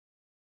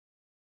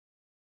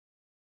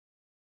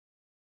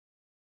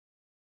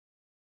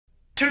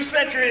2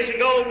 centuries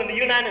ago, when the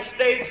United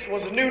States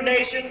was a new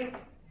nation,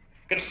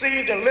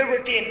 conceived in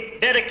liberty and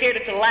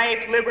dedicated to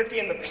life, liberty,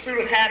 and the pursuit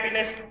of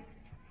happiness,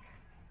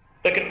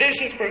 the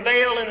conditions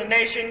prevailed in the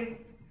nation,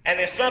 and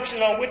the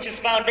assumptions on which its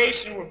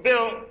foundation were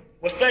built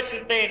were such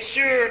that they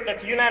ensured that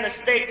the United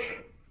States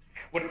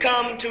would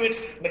come to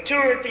its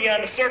maturity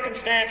under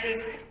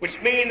circumstances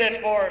which mean that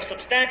for a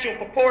substantial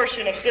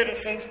proportion of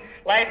citizens,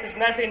 life is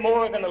nothing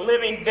more than a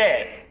living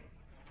death.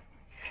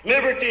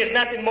 Liberty is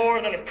nothing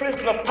more than a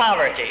prison of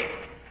poverty,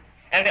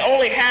 and the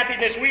only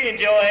happiness we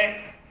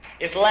enjoy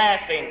is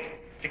laughing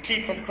to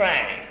keep from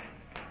crying.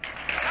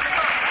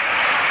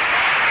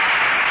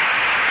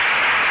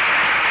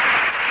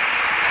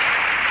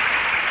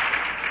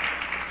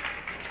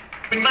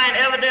 We find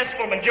evidence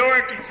for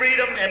majority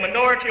freedom and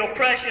minority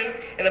oppression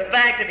in the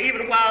fact that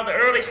even while the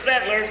early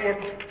settlers were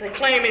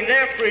proclaiming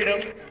their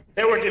freedom,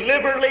 they were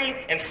deliberately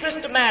and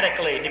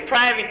systematically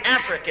depriving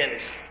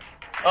Africans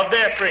of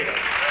their freedom.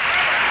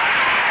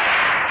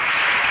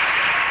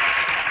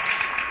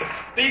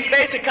 These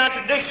basic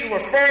contradictions were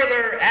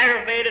further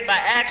aggravated by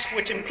acts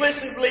which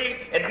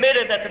implicitly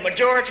admitted that the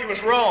majority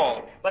was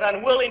wrong, but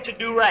unwilling to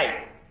do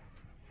right.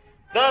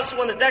 Thus,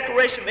 when the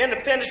Declaration of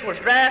Independence was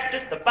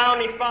drafted, the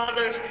Founding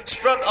Fathers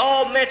struck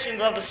all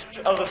mentions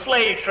of the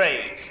slave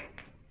trades.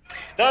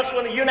 Thus,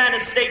 when the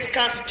United States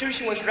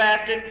Constitution was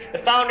drafted, the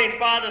Founding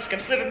Fathers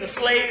considered the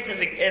slaves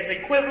as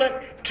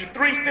equivalent to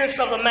 3/5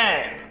 of the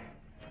man.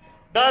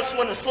 Thus,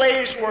 when the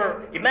slaves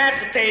were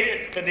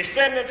emancipated, the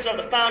descendants of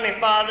the Founding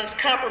Fathers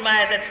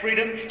compromised that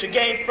freedom to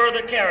gain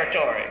further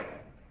territory.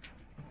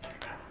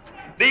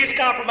 These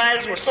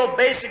compromises were so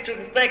basic to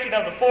the thinking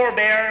of the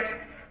forebears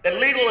that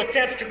legal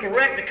attempts to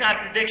correct the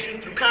contradiction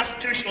through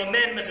constitutional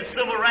amendments and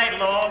civil rights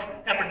laws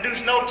have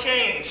produced no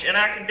change in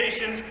our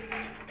conditions,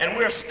 and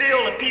we're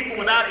still a people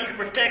without equal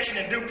protection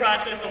and due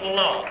process of the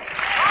law.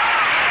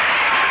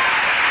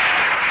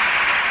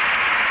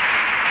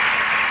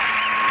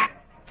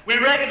 We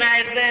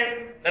recognize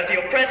then that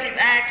the oppressive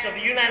acts of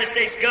the United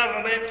States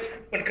government,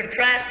 when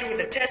contrasted with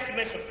the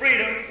testaments of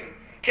freedom,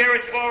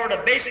 carries forward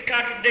a basic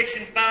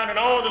contradiction found in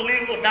all the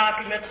legal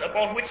documents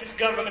upon which this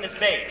government is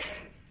based.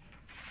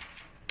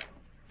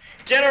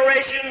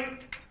 Generation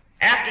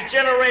after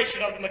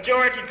generation of the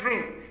majority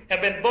group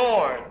have been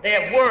born, they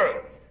have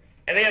worked,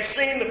 and they have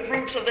seen the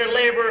fruits of their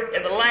labor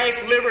in the life,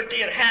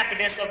 liberty, and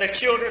happiness of their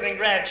children and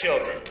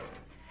grandchildren.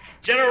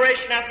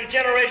 Generation after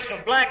generation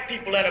of black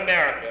people in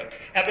America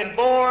have been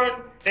born,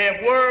 they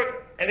have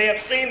worked, and they have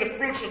seen the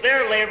fruits of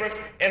their labors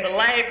in the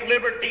life,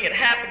 liberty, and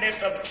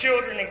happiness of the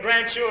children and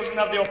grandchildren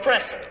of the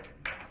oppressor.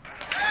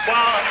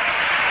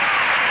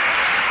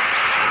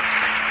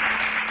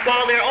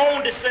 While their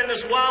own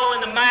descendants wallow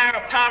in the mire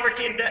of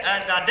poverty and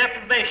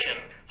deprivation,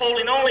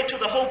 holding only to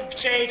the hope of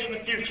change in the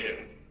future.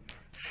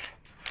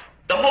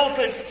 The hope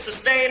has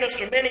sustained us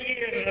for many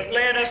years and has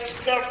led us to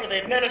suffer the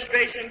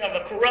administration of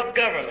a corrupt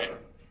government.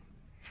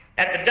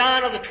 At the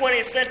dawn of the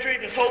 20th century,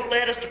 this hope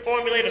led us to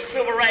formulate a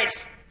civil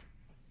rights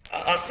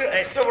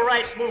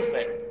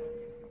movement,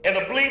 in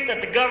the belief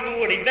that the government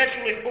would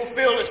eventually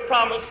fulfill its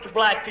promise to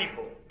black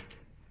people.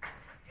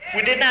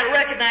 We did not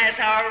recognize,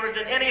 however,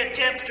 that any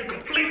attempts to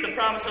complete the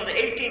promise of the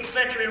 18th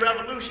century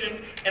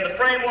revolution in the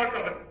framework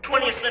of a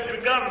 20th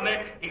century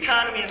government,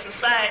 economy, and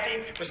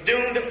society was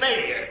doomed to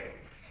failure.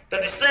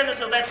 The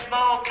descendants of that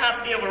small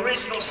company of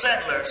original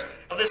settlers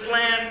of this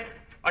land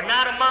are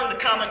not among the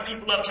common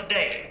people of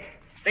today.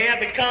 They have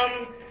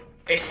become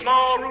a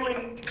small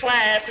ruling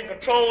class in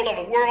control of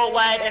a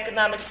worldwide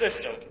economic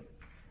system.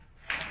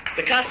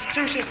 The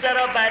Constitution set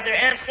up by their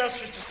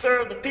ancestors to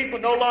serve the people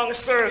no longer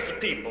serves the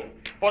people,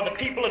 for the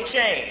people have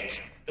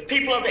changed. The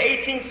people of the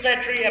 18th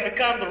century have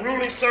become the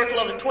ruling circle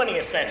of the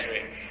 20th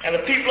century, and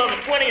the people of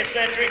the 20th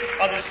century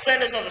are the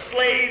descendants of the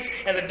slaves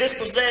and the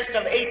dispossessed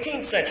of the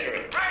 18th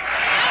century.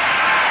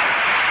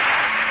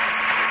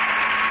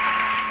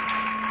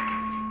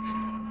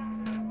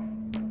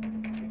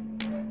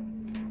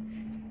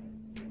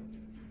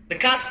 The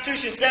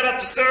Constitution set up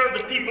to serve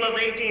the people of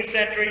the 18th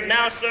century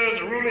now serves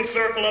the ruling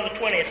circle of the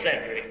 20th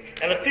century.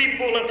 And the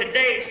people of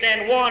today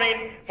stand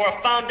wanting for a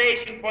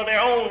foundation for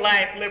their own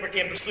life, liberty,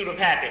 and pursuit of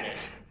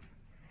happiness.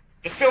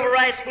 The civil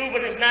rights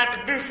movement has not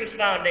produced this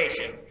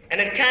foundation,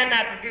 and it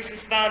cannot produce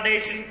this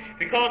foundation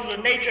because of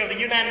the nature of the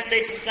United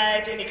States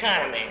society and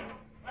economy.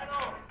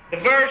 The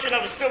vision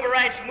of the civil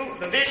rights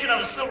movement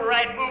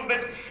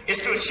is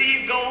to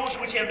achieve goals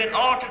which have been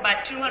altered by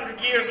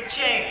 200 years of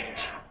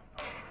change.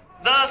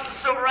 Thus, the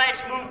civil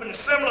rights movement and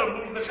similar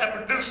movements have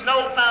produced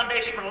no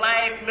foundation for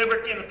life,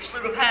 liberty, and the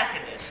pursuit of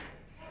happiness.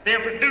 They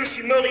have produced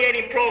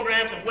humiliating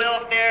programs of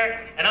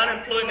welfare and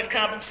unemployment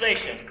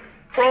compensation,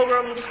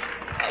 programs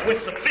with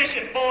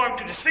sufficient form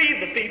to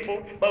deceive the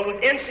people, but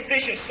with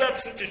insufficient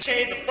substance to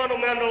change the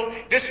fundamental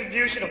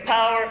distribution of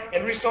power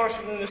and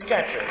resources in this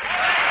country.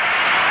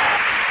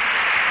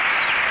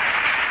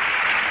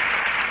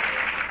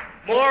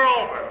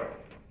 Moreover,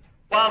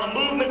 while the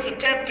movements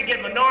attempt to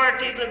get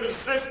minorities into the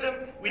system,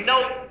 we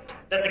note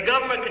that the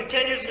government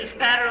continues its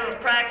pattern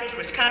of practice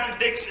which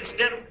contradicts its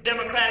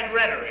democratic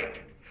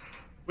rhetoric.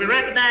 We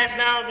recognize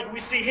now that we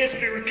see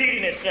history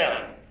repeating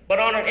itself, but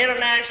on an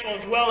international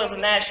as well as a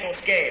national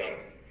scale.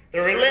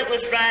 The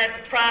relentless drive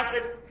for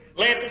profit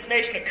led this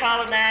nation to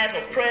colonize,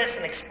 oppress,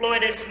 and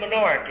exploit its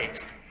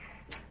minorities.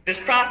 This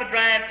profit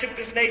drive took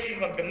this nation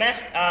from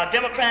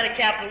democratic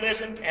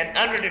capitalism and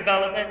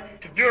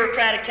underdevelopment to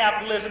bureaucratic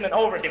capitalism and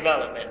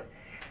overdevelopment.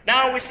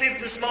 Now we see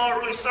that the small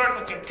ruling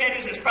circle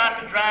continues its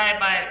profit drive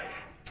by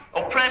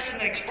oppressing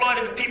and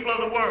exploiting the people of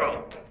the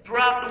world.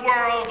 Throughout the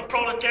world, the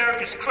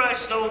proletariat is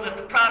crushed so that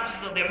the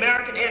profits of the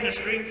American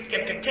industry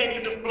can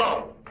continue to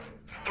flow.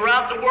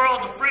 Throughout the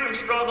world, the freedom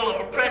struggle of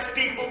oppressed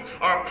people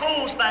are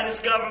opposed by this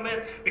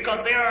government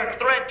because they are a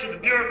threat to the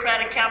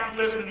bureaucratic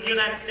capitalism of the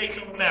United States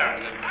of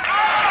America.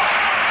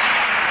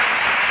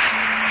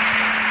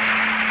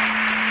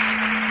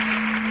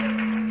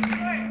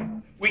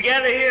 We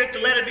gather here to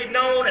let it be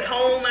known at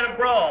home and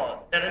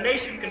abroad that a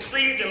nation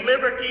conceived in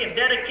liberty and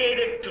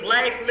dedicated to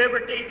life,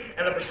 liberty,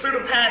 and the pursuit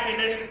of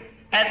happiness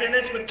has in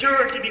its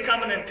maturity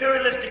become an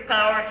imperialistic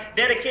power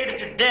dedicated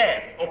to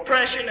death,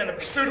 oppression, and the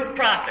pursuit of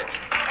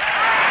profits.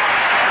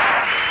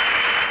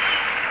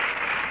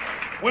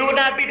 We will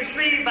not be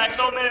deceived by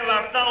so many of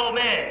our fellow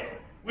men.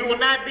 We will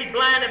not be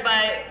blinded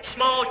by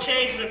small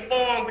changes in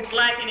form which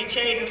lack any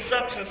change in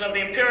substance of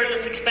the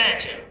imperialist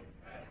expansion.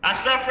 Our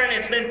suffering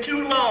has been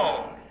too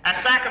long, our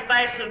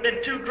sacrifices have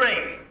been too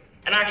great,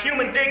 and our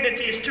human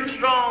dignity is too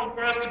strong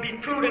for us to be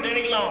prudent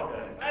any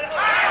longer.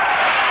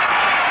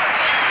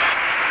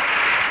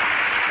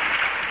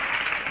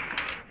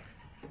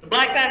 The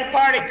Black Panther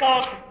Party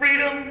calls for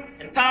freedom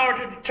and power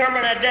to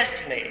determine our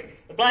destiny.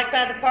 The Black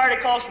Panther Party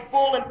calls for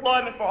full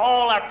employment for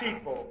all our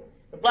people.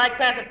 The Black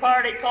Panther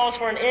Party calls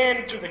for an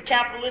end to the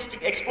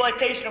capitalistic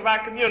exploitation of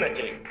our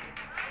community.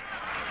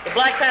 The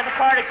Black Panther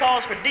Party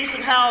calls for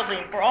decent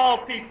housing for all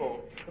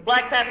people. The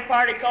Black Panther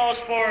Party calls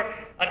for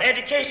an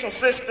educational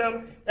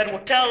system that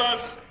will tell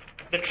us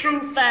the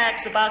true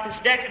facts about this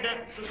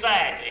decadent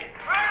society.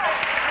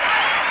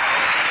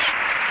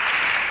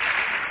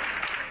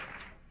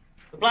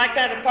 The Black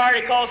Panther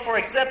Party calls for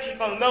exemption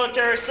from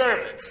military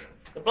service.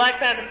 The Black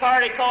Panther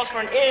Party calls for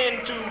an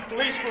end to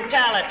police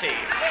brutality.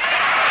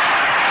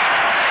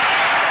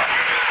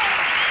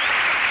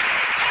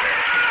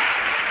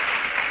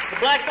 The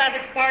Black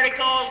Panther Party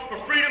calls for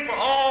freedom for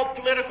all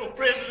political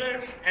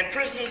prisoners and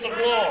prisoners of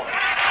war.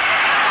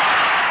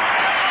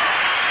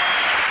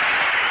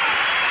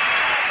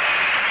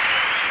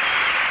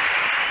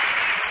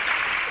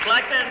 The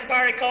Black Panther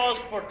Party calls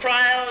for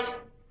trials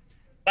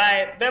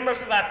by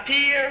members of our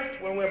peer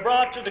when we're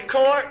brought to the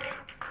court,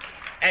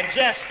 and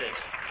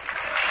justice.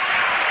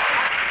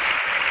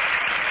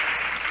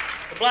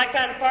 The Black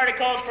Panther Party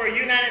calls for a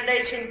United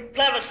Nations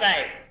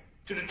plebiscite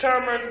to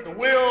determine the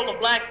will of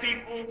black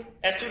people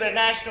as to their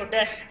national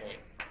destiny.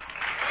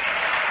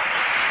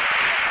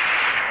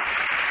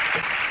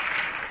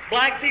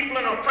 Black people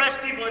and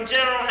oppressed people in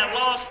general have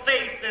lost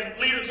faith in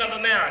leaders of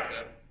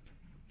America,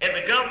 in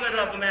the government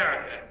of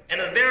America, and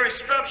the very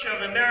structure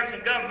of the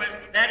American government,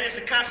 that is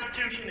the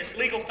Constitution, its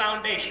legal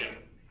foundation.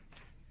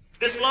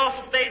 This loss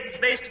of faith is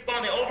based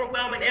upon the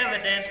overwhelming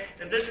evidence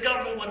that this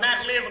government will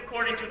not live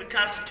according to the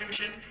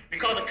Constitution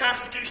because the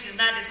Constitution is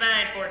not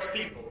designed for its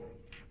people.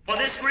 For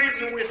this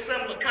reason, we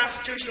assembled a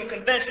Constitutional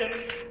Convention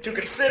to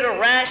consider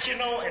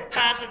rational and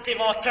positive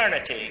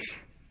alternatives.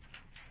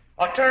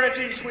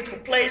 Alternatives which will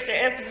place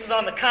their emphasis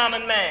on the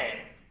common man.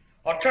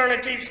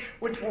 Alternatives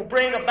which will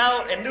bring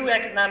about a new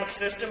economic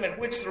system in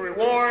which the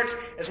rewards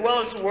as well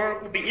as the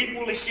work will be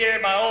equally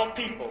shared by all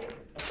people,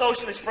 a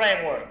socialist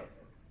framework.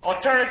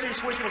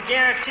 Alternatives which will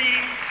guarantee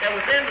that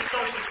within the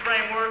socialist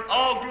framework,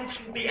 all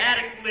groups will be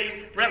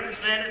adequately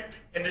represented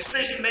in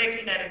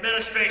decision-making and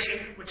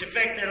administration which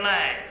affect their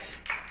lives.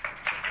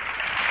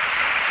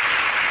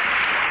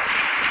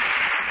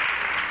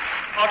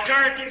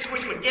 Alternatives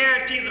which would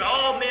guarantee that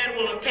all men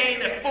will obtain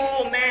their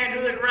full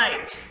manhood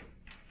rights,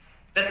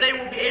 that they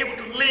will be able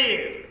to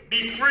live,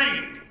 be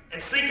free,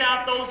 and seek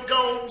out those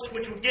goals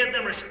which will give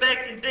them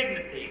respect and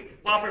dignity,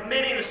 while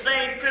permitting the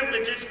same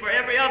privileges for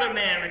every other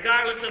man,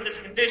 regardless of his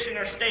condition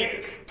or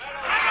status.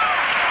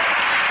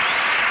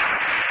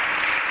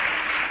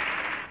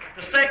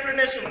 The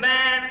sacredness of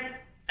man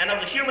and of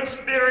the human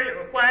spirit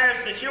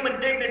requires that human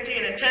dignity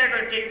and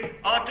integrity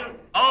ought to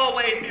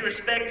always be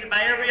respected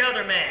by every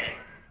other man.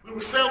 We will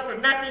settle for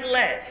nothing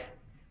less,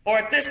 for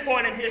at this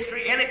point in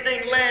history,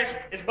 anything less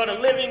is but a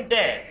living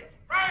death.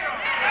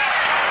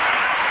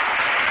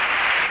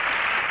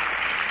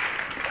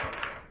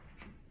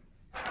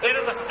 It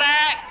is a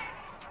fact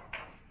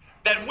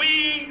that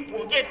we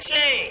will get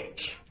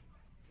change.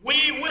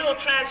 We will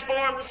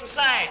transform the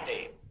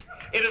society.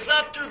 It is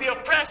up to the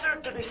oppressor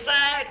to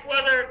decide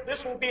whether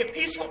this will be a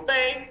peaceful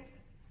thing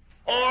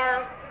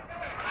or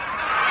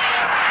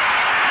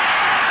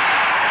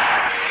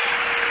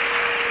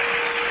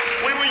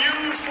we will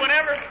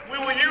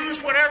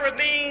use whatever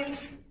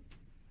means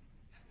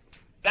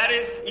that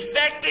is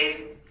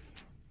effective,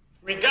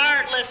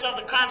 regardless of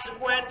the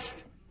consequence,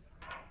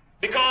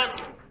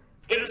 because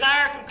it is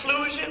our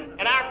conclusion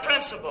and our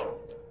principle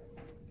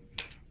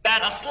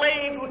that a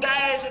slave who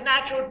dies a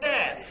natural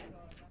death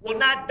will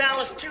not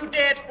balance 2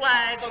 dead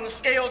flies on the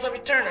scales of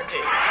eternity.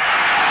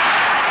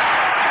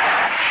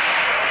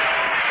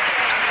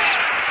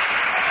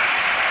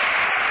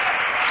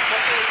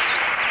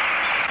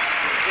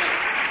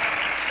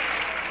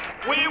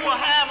 We will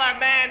have our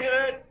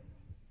manhood,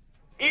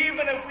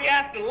 even if we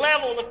have to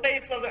level the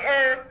face of the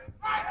earth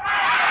in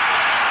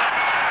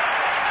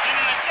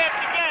an attempt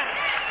to get it.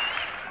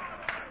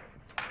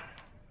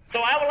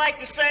 So I would like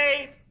to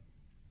say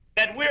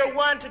that we're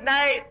one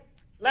tonight.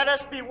 Let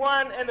us be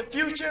one in the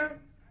future.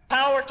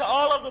 Power to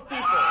all of the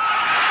people.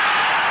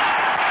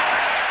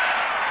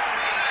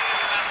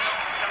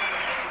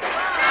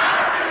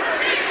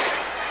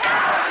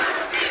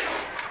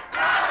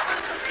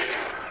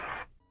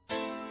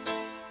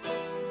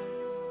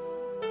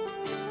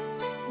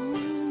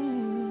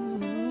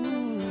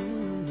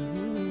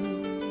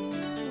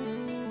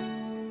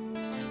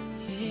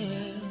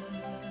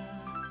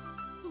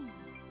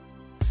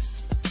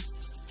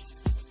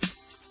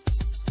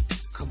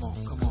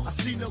 I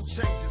see no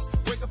changes.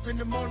 Wake up in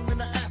the morning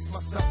and I ask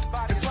myself,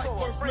 it's like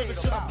birth living,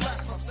 should I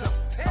blast myself?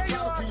 I'm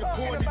tired of being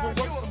poor and even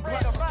worse, I'm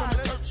black. My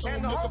stomach hurts, so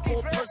I'm looking for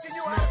a person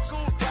snatch.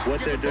 What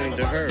they're doing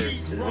to her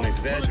is an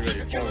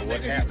exaggerated form of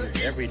what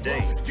happens every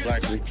day.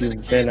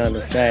 You've been on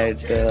the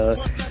side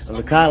of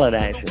the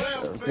colonizers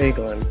of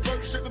England,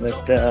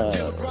 but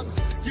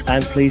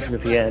I'm pleased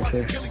with the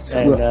answer,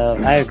 and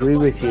I agree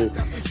with you.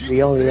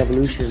 The only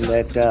revolution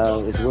that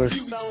is worth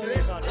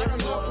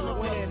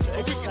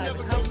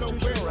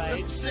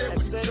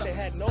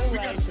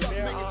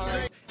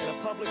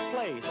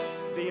Place.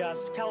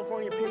 The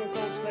California Penal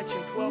Code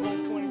Section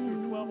 12020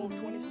 through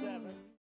 12027.